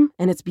bottom,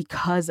 and it's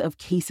because of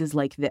cases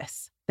like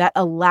this that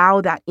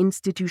allow that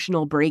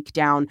institutional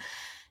breakdown,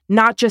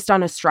 not just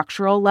on a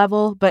structural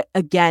level, but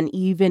again,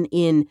 even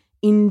in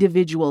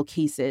individual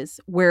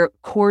cases where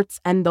courts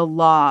and the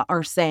law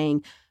are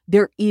saying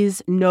there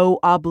is no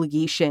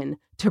obligation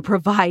to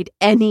provide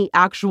any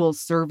actual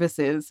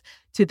services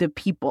to the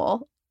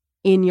people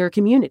in your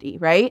community,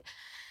 right?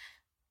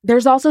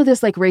 There's also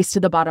this like race to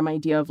the bottom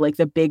idea of like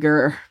the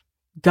bigger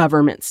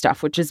government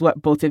stuff, which is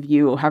what both of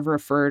you have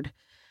referred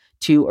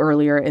to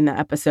earlier in the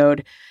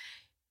episode.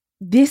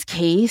 This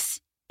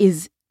case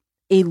is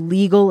a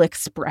legal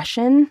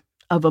expression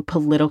of a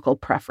political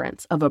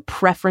preference, of a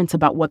preference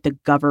about what the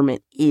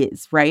government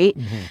is, right?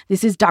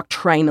 This is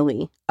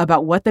doctrinally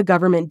about what the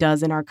government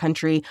does in our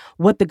country,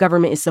 what the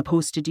government is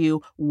supposed to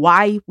do,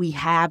 why we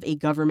have a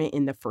government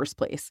in the first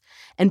place.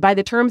 And by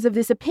the terms of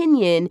this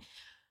opinion,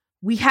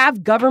 we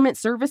have government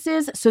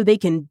services so they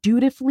can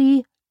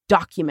dutifully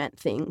document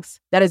things.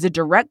 That is a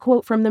direct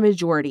quote from the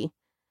majority.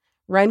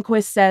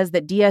 Rehnquist says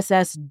that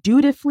DSS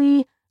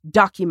dutifully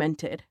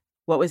documented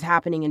what was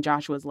happening in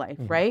Joshua's life,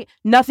 right?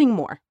 Nothing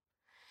more.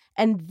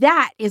 And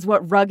that is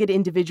what rugged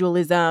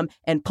individualism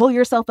and pull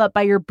yourself up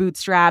by your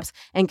bootstraps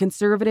and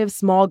conservative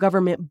small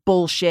government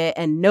bullshit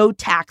and no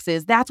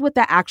taxes, that's what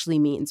that actually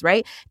means,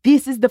 right?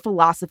 This is the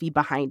philosophy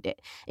behind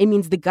it. It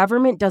means the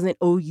government doesn't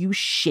owe you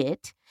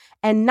shit.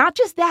 And not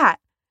just that,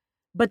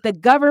 but the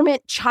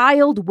government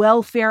child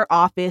welfare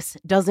office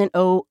doesn't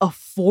owe a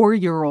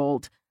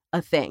 4-year-old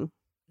a thing.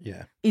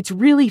 Yeah. It's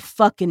really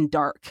fucking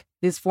dark,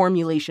 this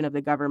formulation of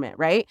the government,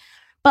 right?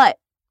 But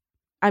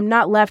I'm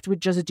not left with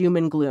just doom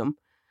and gloom.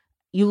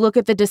 You look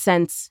at the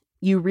dissents,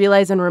 you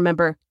realize and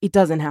remember it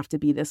doesn't have to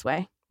be this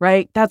way,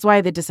 right? That's why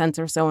the dissents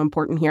are so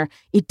important here.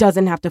 It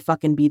doesn't have to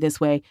fucking be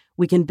this way.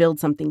 We can build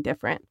something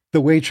different.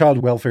 The way child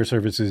welfare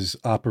services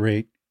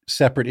operate,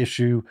 separate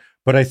issue.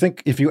 But I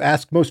think if you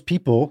ask most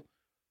people,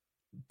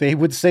 they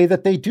would say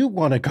that they do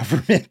want a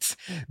government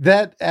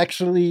that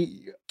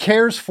actually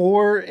cares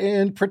for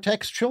and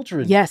protects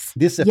children. Yes.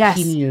 This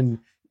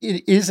opinion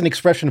it is an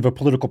expression of a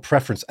political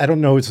preference. I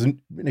don't know, it's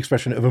an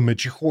expression of a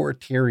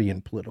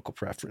majoritarian political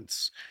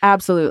preference.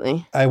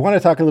 Absolutely. I want to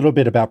talk a little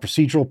bit about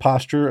procedural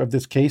posture of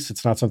this case.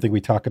 It's not something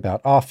we talk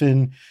about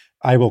often.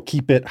 I will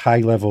keep it high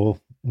level,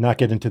 not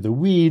get into the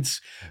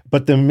weeds.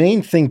 But the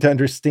main thing to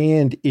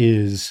understand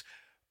is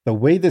the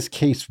way this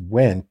case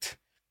went,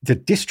 the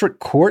district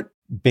court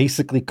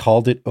basically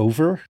called it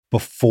over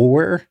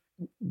before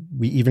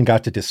we even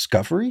got to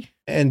discovery.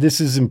 And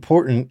this is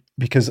important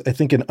because I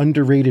think an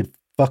underrated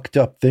fucked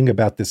up thing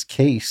about this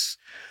case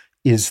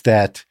is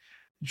that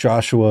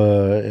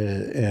Joshua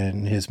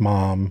and his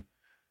mom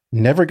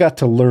never got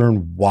to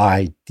learn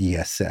why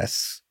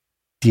DSS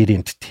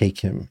didn't take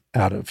him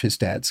out of his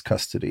dad's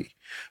custody.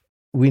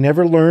 We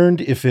never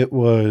learned if it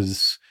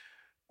was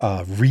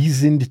a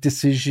reasoned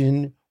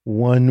decision,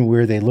 one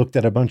where they looked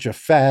at a bunch of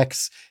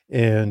facts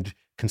and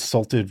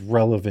consulted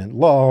relevant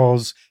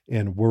laws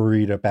and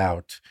worried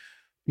about,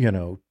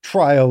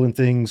 trial and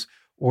things,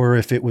 or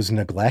if it was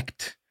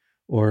neglect,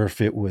 or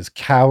if it was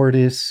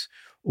cowardice,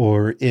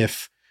 or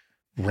if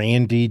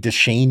Randy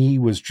DeShaney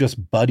was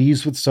just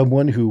buddies with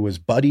someone who was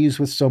buddies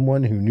with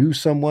someone who knew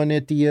someone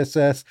at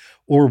DSS,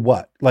 or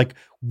what. Like,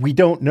 we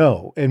don't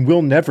know, and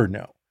we'll never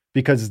know,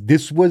 because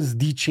this was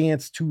the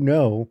chance to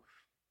know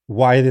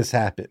why this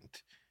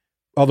happened.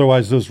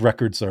 Otherwise, those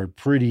records are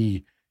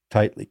pretty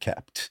tightly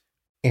kept.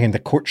 And the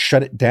court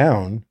shut it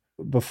down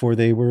before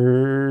they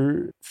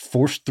were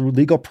forced through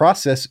legal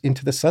process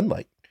into the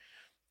sunlight.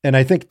 And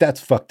I think that's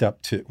fucked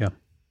up too. Yeah.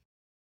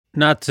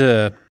 Not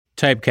to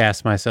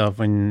typecast myself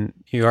when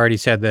you already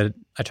said that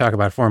I talk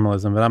about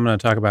formalism, but I'm going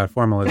to talk about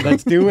formalism.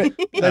 Let's do it.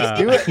 Let's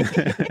do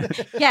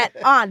it. Get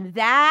on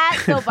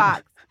that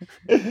soapbox.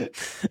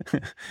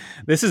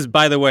 This is,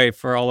 by the way,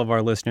 for all of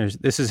our listeners,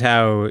 this is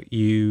how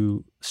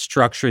you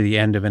structure the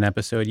end of an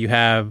episode. You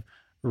have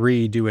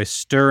Reed do a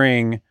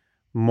stirring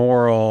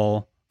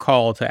moral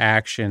call to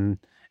action,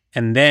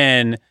 and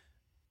then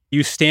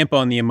you stamp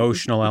on the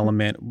emotional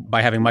element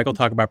by having Michael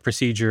talk about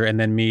procedure and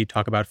then me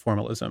talk about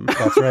formalism.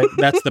 That's right.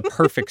 That's the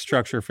perfect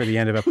structure for the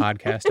end of a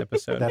podcast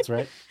episode. That's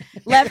right.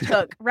 Left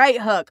hook,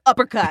 right hook,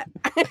 uppercut.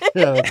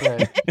 Yeah, that's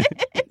right.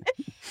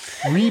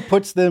 Reed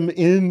puts them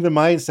in the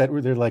mindset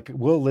where they're like,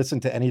 we'll listen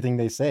to anything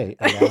they say.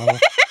 And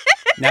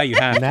now you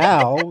have.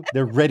 Now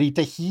they're ready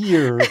to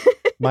hear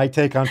my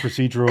take on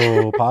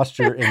procedural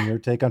posture and your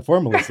take on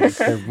formalism.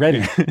 They're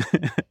ready.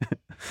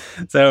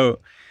 So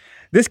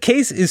this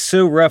case is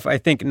so rough, I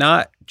think,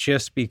 not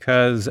just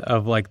because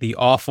of like the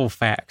awful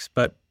facts,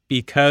 but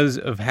because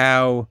of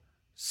how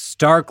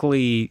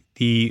starkly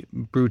the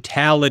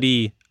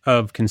brutality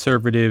of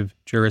conservative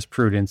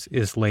jurisprudence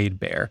is laid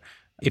bare.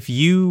 If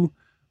you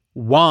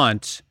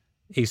want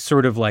a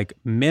sort of like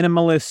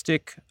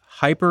minimalistic,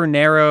 hyper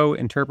narrow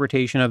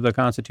interpretation of the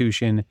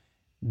Constitution,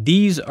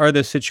 these are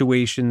the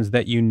situations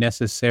that you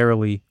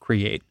necessarily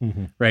create,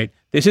 right?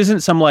 This isn't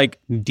some like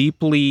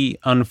deeply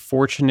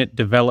unfortunate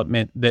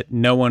development that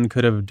no one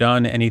could have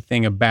done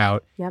anything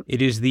about. Yep.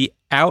 It is the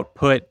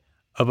output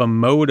of a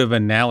mode of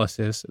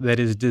analysis that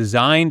is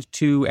designed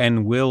to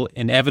and will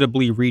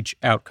inevitably reach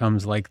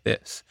outcomes like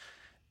this.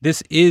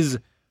 This is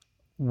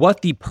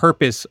what the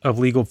purpose of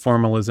legal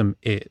formalism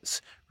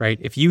is, right?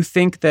 If you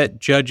think that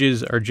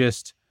judges are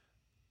just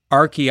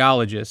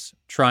archaeologists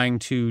trying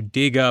to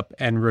dig up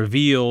and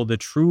reveal the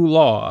true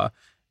law,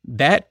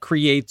 that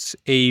creates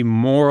a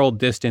moral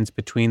distance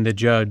between the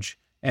judge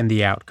and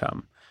the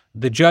outcome.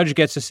 The judge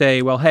gets to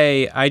say, well,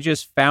 hey, I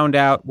just found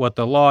out what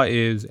the law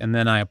is and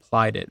then I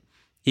applied it.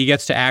 He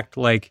gets to act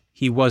like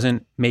he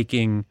wasn't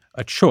making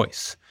a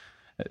choice.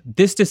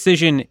 This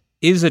decision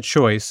is a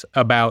choice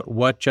about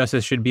what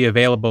justice should be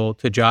available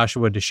to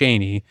Joshua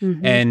DeShaney,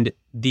 and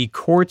the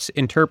court's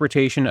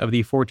interpretation of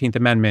the 14th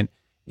Amendment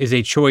is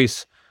a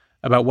choice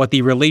about what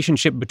the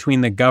relationship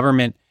between the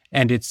government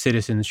and its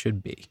citizens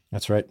should be.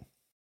 That's right.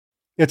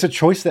 It's a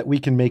choice that we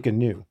can make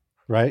anew,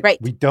 right?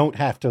 Right. We don't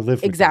have to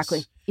live with Exactly.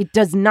 this. It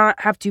does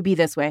not have to be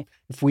this way.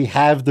 If we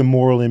have the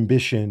moral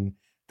ambition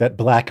that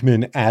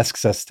Blackmun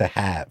asks us to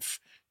have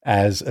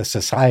as a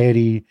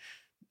society,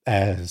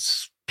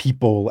 as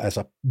people, as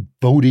a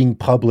voting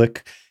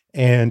public,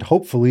 and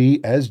hopefully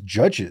as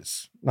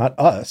judges, not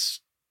us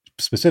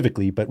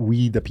specifically, but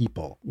we, the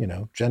people,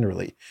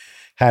 generally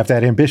have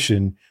that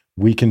ambition,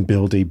 we can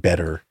build a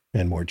better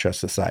and more just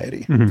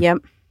society. Yep.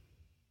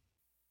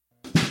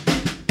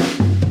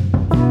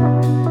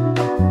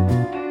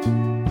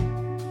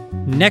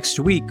 Next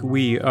week,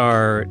 we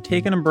are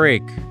taking a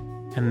break,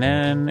 and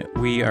then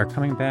we are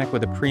coming back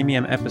with a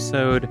premium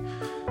episode,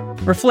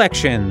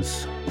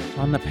 Reflections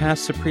on the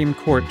past Supreme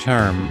Court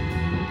term,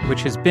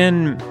 which has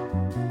been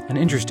an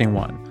interesting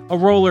one, a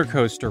roller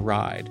coaster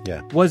ride.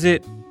 Yeah. Was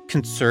it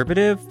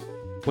conservative?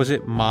 Was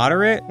it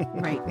moderate?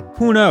 Right.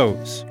 Who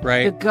knows,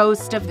 right? The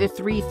ghost of the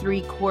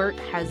 3-3 court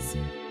has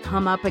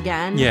come up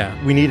again. Yeah.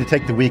 We need to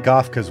take the week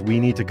off because we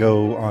need to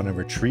go on a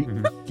retreat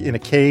in a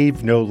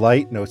cave, no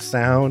light, no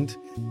sound,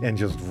 and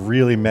just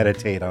really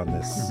meditate on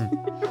this.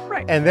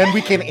 Right. And then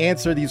we can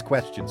answer these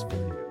questions for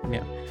you.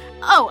 Yeah.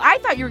 Oh, I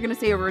thought you were going to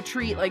say a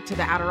retreat like to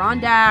the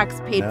Adirondacks,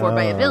 paid for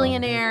by a No.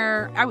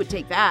 billionaire. I would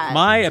take that.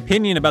 My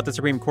opinion about the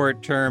Supreme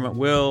Court term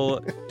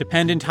will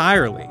depend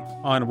entirely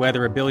on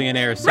whether a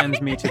billionaire sends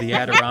me to the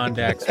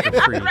Adirondacks for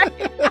free.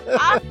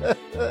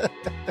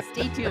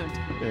 Stay tuned.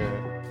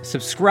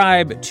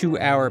 Subscribe to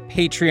our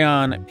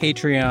Patreon,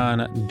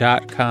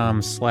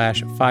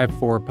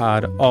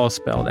 patreon.com/54pod, all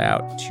spelled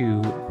out,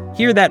 to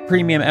hear that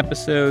premium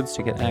episodes,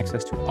 to get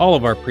access to all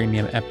of our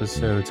premium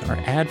episodes, our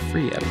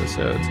ad-free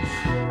episodes.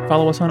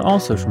 Follow us on all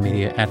social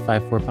media at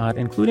 54pod,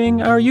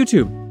 including our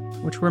YouTube,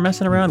 which we're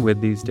messing around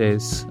with these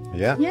days.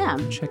 Yeah. Yeah.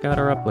 Check out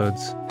our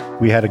uploads.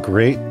 We had a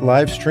great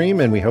live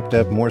stream, and we hope to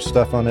have more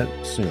stuff on it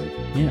soon.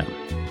 Yeah.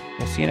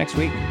 We'll see you next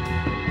week.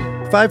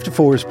 5 to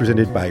 4 is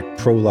presented by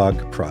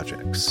Prologue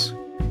Projects.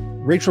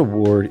 Rachel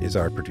Ward is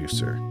our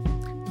producer.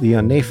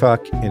 Leon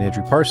Nafok and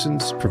Andrew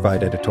Parsons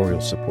provide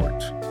editorial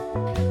support.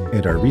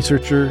 And our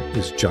researcher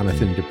is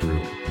Jonathan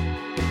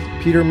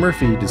DeBrew. Peter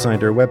Murphy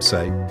designed our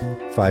website,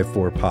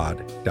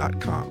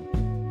 54pod.com.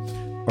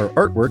 Our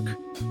artwork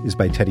is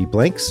by Teddy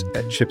Blanks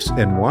at Chips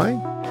NY,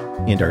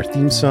 and our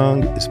theme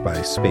song is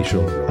by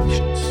Spatial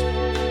Relations.